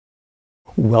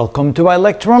Welcome to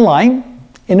Electron Online.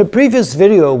 In a previous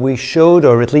video we showed,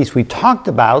 or at least we talked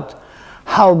about,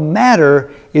 how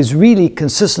matter is really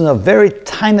consistent of very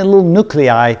tiny little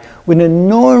nuclei with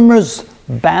enormous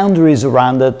boundaries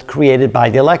around it created by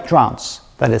the electrons.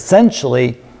 That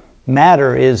essentially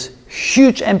matter is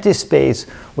huge empty space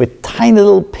with tiny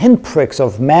little pinpricks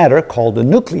of matter called the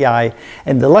nuclei,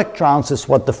 and the electrons is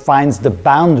what defines the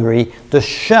boundary, the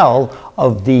shell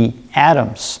of the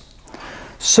atoms.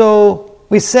 So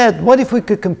we said, what if we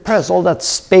could compress all that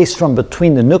space from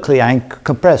between the nuclei and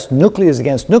compress nucleus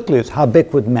against nucleus? How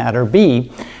big would matter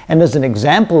be? And as an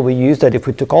example, we used that if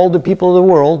we took all the people of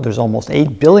the world, there's almost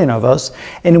 8 billion of us,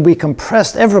 and we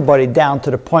compressed everybody down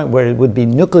to the point where it would be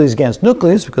nucleus against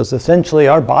nucleus, because essentially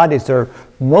our bodies are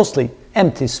mostly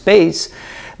empty space,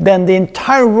 then the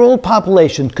entire world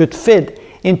population could fit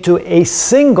into a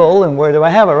single, and where do I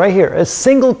have it? Right here, a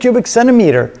single cubic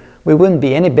centimeter. We wouldn't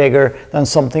be any bigger than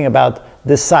something about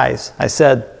this size. I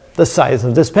said the size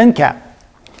of this pen cap.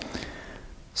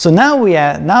 So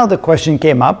now the question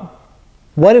came up,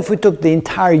 what if we took the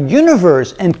entire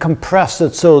universe and compressed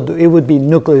it so it would be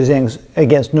nucleus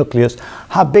against nucleus?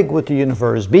 How big would the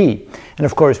universe be? And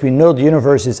of course we know the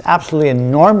universe is absolutely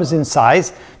enormous in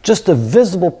size. Just the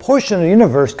visible portion of the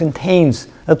universe contains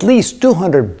at least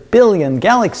 200 billion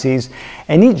galaxies,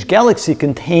 and each galaxy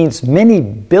contains many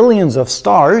billions of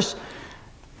stars.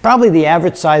 Probably the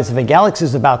average size of a galaxy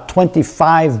is about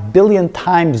 25 billion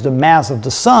times the mass of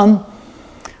the sun.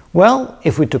 Well,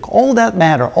 if we took all that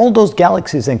matter, all those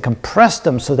galaxies, and compressed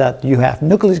them so that you have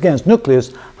nucleus against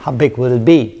nucleus, how big would it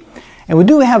be? And we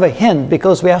do have a hint,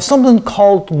 because we have something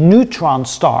called neutron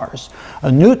stars.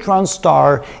 A neutron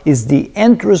star is the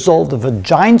end result of a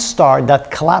giant star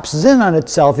that collapses in on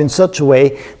itself in such a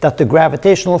way that the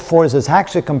gravitational force has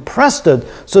actually compressed it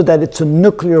so that it's a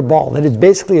nuclear ball. That is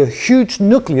basically a huge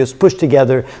nucleus pushed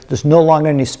together. There's no longer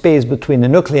any space between the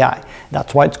nuclei.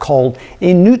 That's why it's called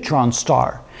a neutron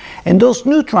star. And those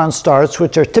neutron stars,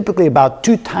 which are typically about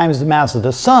 2 times the mass of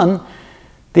the sun,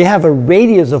 they have a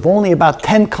radius of only about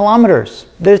 10 kilometers.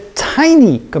 They're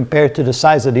tiny compared to the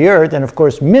size of the Earth, and of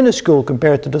course minuscule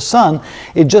compared to the sun.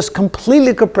 It just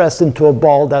completely compressed into a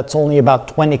ball that's only about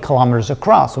 20 kilometers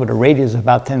across, with a radius of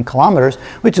about 10 kilometers,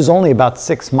 which is only about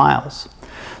 6 miles.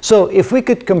 So if we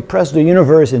could compress the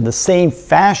universe in the same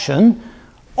fashion,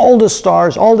 all the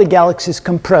stars, all the galaxies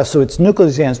compressed, so it's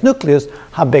nucleus against nucleus,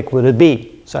 how big would it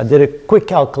be? So I did a quick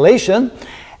calculation.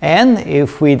 And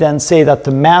if we then say that the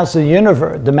mass of the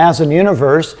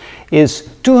universe is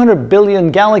 200 billion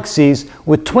galaxies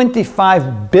with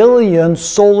 25 billion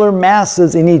solar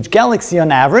masses in each galaxy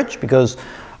on average, because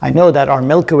I know that our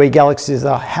Milky Way galaxy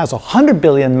has 100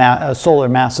 billion solar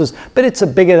masses, but it's a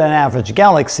bigger than average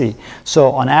galaxy.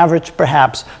 So on average,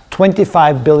 perhaps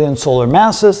 25 billion solar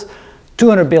masses,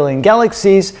 200 billion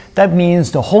galaxies. That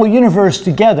means the whole universe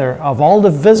together, of all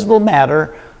the visible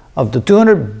matter, of the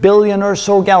 200 billion or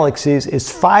so galaxies, is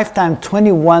 5 times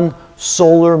 21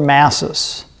 solar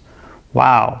masses.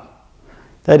 Wow.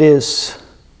 That is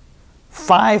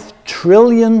 5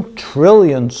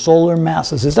 trillion solar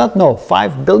masses. Is that, no,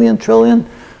 5 billion trillion?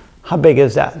 How big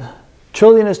is that?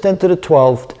 Trillion is 10 to the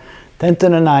 12th, 10 to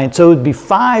the 9th. So it would be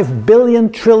 5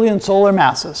 billion trillion solar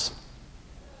masses.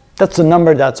 That's a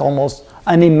number that's almost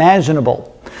unimaginable.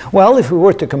 Well, if we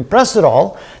were to compress it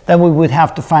all, then we would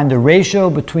have to find the ratio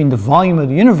between the volume of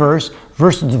the universe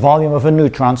versus the volume of a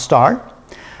neutron star.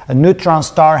 A neutron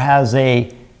star has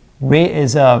a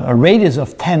radius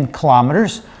of 10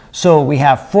 kilometers. So we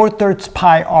have 4/3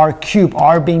 pi r cubed,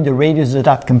 r being the radius of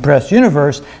that compressed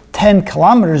universe, 10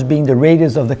 kilometers being the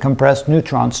radius of the compressed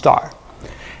neutron star.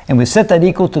 And we set that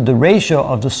equal to the ratio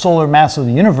of the solar mass of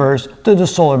the universe to the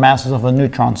solar masses of a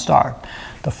neutron star.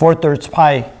 The 4/3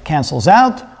 pi cancels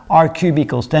out. R cubed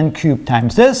equals 10 cubed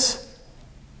times this.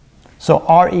 So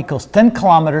R equals 10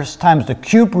 kilometers times the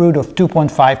cube root of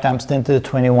 2.5 times 10 to the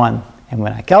 21. And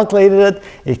when I calculated it,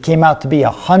 it came out to be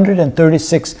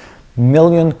 136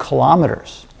 million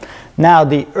kilometers. Now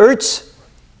the Earth's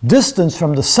distance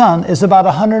from the sun is about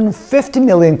 150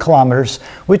 million kilometers,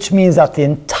 which means that the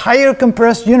entire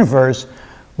compressed universe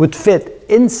would fit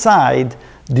inside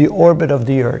the orbit of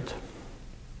the Earth.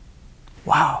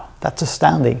 Wow, that's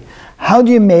astounding. How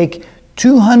do you make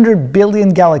 200 billion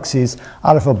galaxies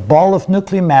out of a ball of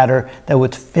nuclear matter that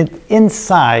would fit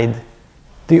inside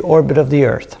the orbit of the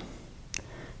Earth?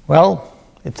 Well,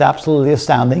 it's absolutely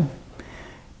astounding.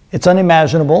 It's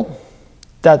unimaginable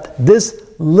that this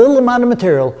little amount of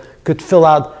material could fill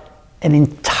out an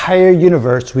entire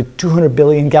universe with 200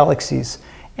 billion galaxies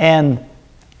and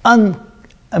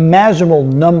unimaginable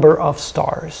number of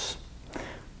stars.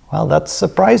 Well, that's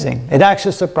surprising. It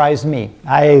actually surprised me.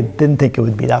 I didn't think it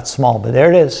would be that small, but there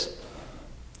it is.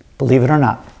 Believe it or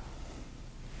not.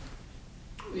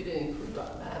 We didn't include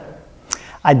dark matter.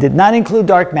 I did not include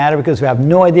dark matter because we have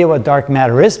no idea what dark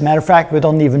matter is. Matter of fact, we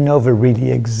don't even know if it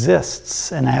really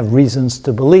exists. And I have reasons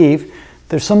to believe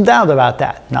there's some doubt about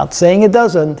that. Not saying it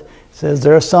doesn't. It says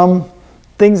there are some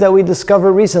things that we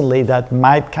discovered recently that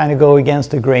might kind of go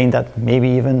against the grain, that maybe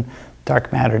even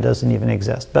dark matter doesn't even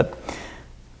exist. But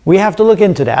we have to look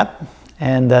into that,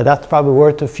 and that's probably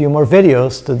worth a few more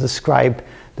videos to describe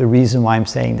the reason why I'm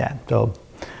saying that. So,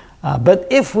 but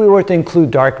if we were to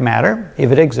include dark matter,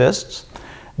 if it exists,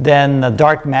 then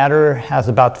dark matter has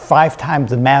about 5 times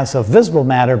the mass of visible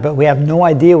matter, but we have no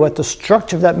idea what the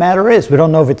structure of that matter is. We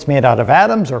don't know if it's made out of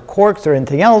atoms or quarks or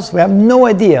anything else. We have no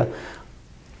idea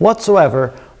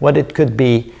whatsoever what it could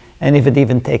be, and if it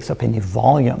even takes up any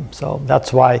volume. So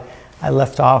that's why I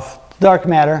left off dark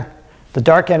matter, the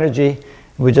dark energy.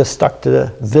 We just stuck to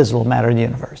the visible matter in the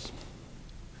universe.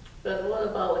 But what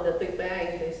about in the Big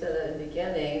Bang? They said at the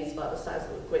beginning it's about the size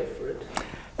of a grapefruit.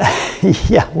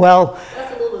 Yeah, well,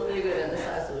 that's a little bit bigger than the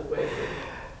size of a grapefruit.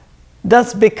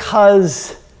 That's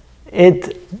because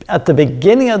at the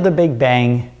beginning of the Big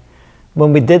Bang,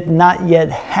 when we did not yet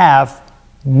have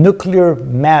nuclear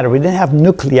matter, we didn't have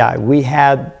nuclei, we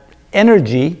had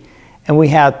energy and we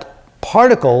had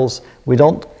particles. We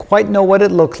don't quite know what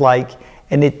it looked like,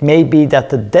 and it may be that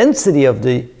the density of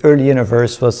the early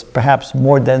universe was perhaps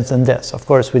more dense than this. Of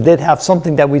course, we did have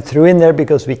something that we threw in there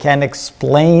because we can't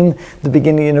explain the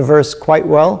beginning of the universe quite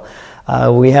well.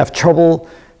 We have trouble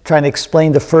trying to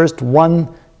explain the first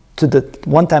 1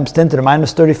 times 10 to the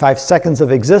minus 35 seconds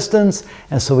of existence,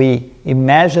 and so we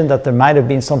imagine that there might have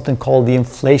been something called the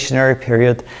inflationary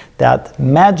period that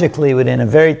magically, within a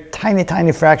very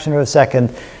tiny fraction of a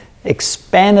second,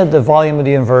 expanded the volume of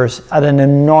the universe at an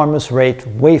enormous rate,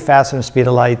 way faster than the speed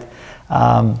of light.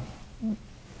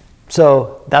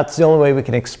 So that's the only way we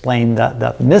can explain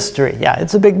that mystery. Yeah,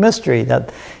 it's a big mystery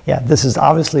that, yeah, this is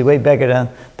obviously way bigger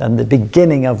than the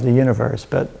beginning of the universe.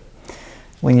 But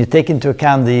when you take into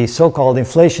account the so-called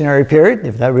inflationary period,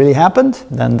 if that really happened,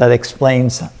 then that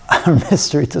explains our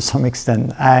mystery to some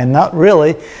extent. Not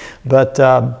really, but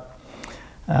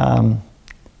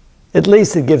at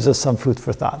least it gives us some food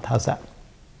for thought. How's that?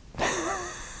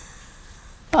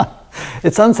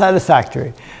 It's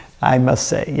unsatisfactory, I must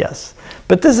say, yes.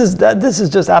 But this is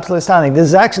just absolutely astounding. This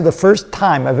is actually the first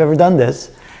time I've ever done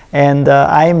this, and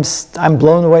I'm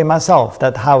blown away myself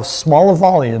that how small a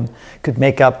volume could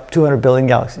make up 200 billion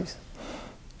galaxies.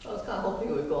 I was kind of hoping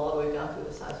it would go all the way down to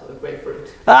the size of a grapefruit.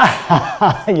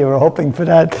 You were hoping for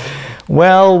that.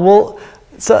 Well,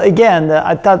 so again,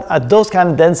 I thought at those kind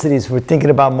of densities, we're thinking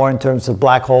about more in terms of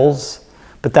black holes.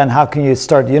 But then how can you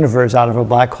start the universe out of a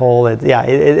black hole?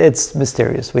 It's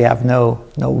mysterious. We have no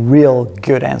real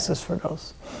good answers for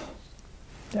those.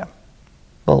 Yeah.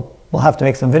 Well, we'll have to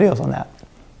make some videos on that.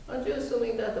 Aren't you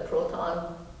assuming that the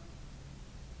proton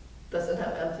doesn't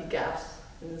have empty gaps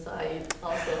inside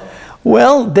also?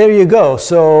 Well, there you go.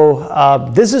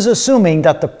 So this is assuming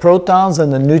that the protons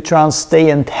and the neutrons stay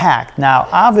intact. Now,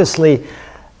 obviously,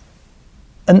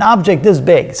 an object this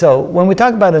big. So when we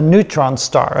talk about a neutron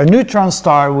star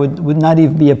would not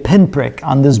even be a pinprick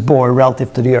on this board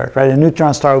relative to the Earth, right? A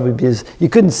neutron star would be, you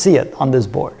couldn't see it on this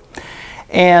board.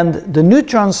 And the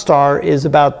neutron star is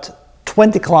about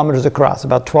 20 kilometers across,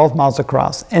 about 12 miles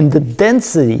across. And the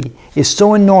density is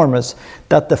so enormous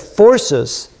that the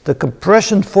forces, the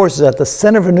compression forces at the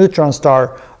center of a neutron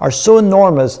star are so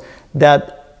enormous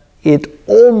that it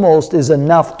almost is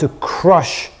enough to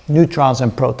crush neutrons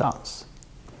and protons.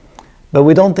 But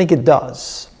we don't think it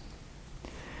does.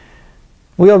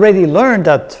 We already learned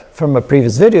that from a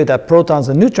previous video that protons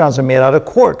and neutrons are made out of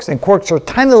quarks. And quarks are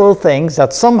tiny little things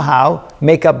that somehow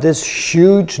make up this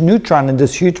huge neutron and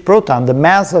this huge proton. The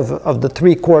mass of the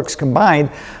 3 quarks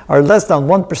combined are less than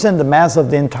 1% the mass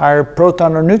of the entire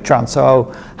proton or neutron.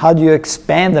 So how do you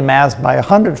expand the mass by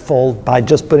 100-fold by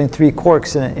just putting 3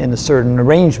 quarks in a certain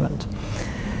arrangement?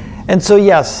 And so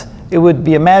yes, it would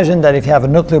be imagined that if you have a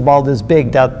nuclear ball this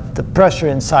big, that the pressure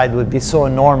inside would be so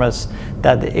enormous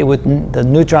that the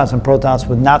neutrons and protons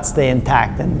would not stay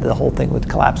intact and the whole thing would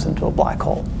collapse into a black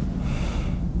hole.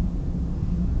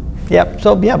 Yep,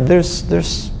 so yeah, there's there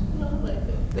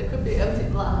could be a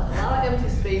lot of empty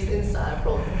space inside a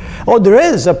proton. Oh, there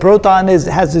is. A proton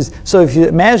has this, so if you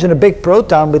imagine a big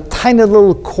proton with tiny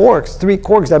little quarks, 3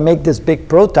 quarks that make this big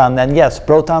proton, then yes,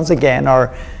 protons again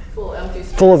are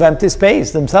full of empty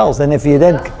space themselves. And if you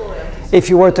if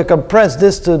you were to compress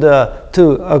this to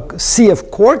a sea of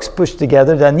quarks pushed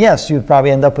together, then yes, you'd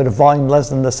probably end up with a volume less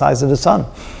than the size of the sun.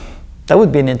 That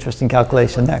would be an interesting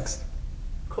calculation next.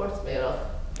 Quartz made of?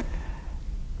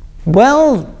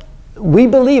 Well, we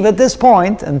believe at this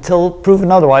point, until proven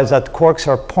otherwise, that quarks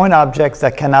are point objects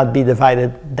that cannot be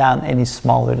divided down any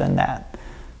smaller than that.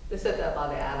 They said that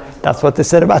about the atoms. That's what they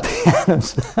said about the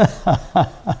atoms.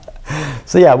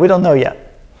 So yeah, we don't know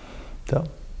yet. So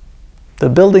the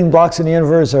building blocks in the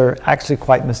universe are actually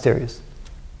quite mysterious.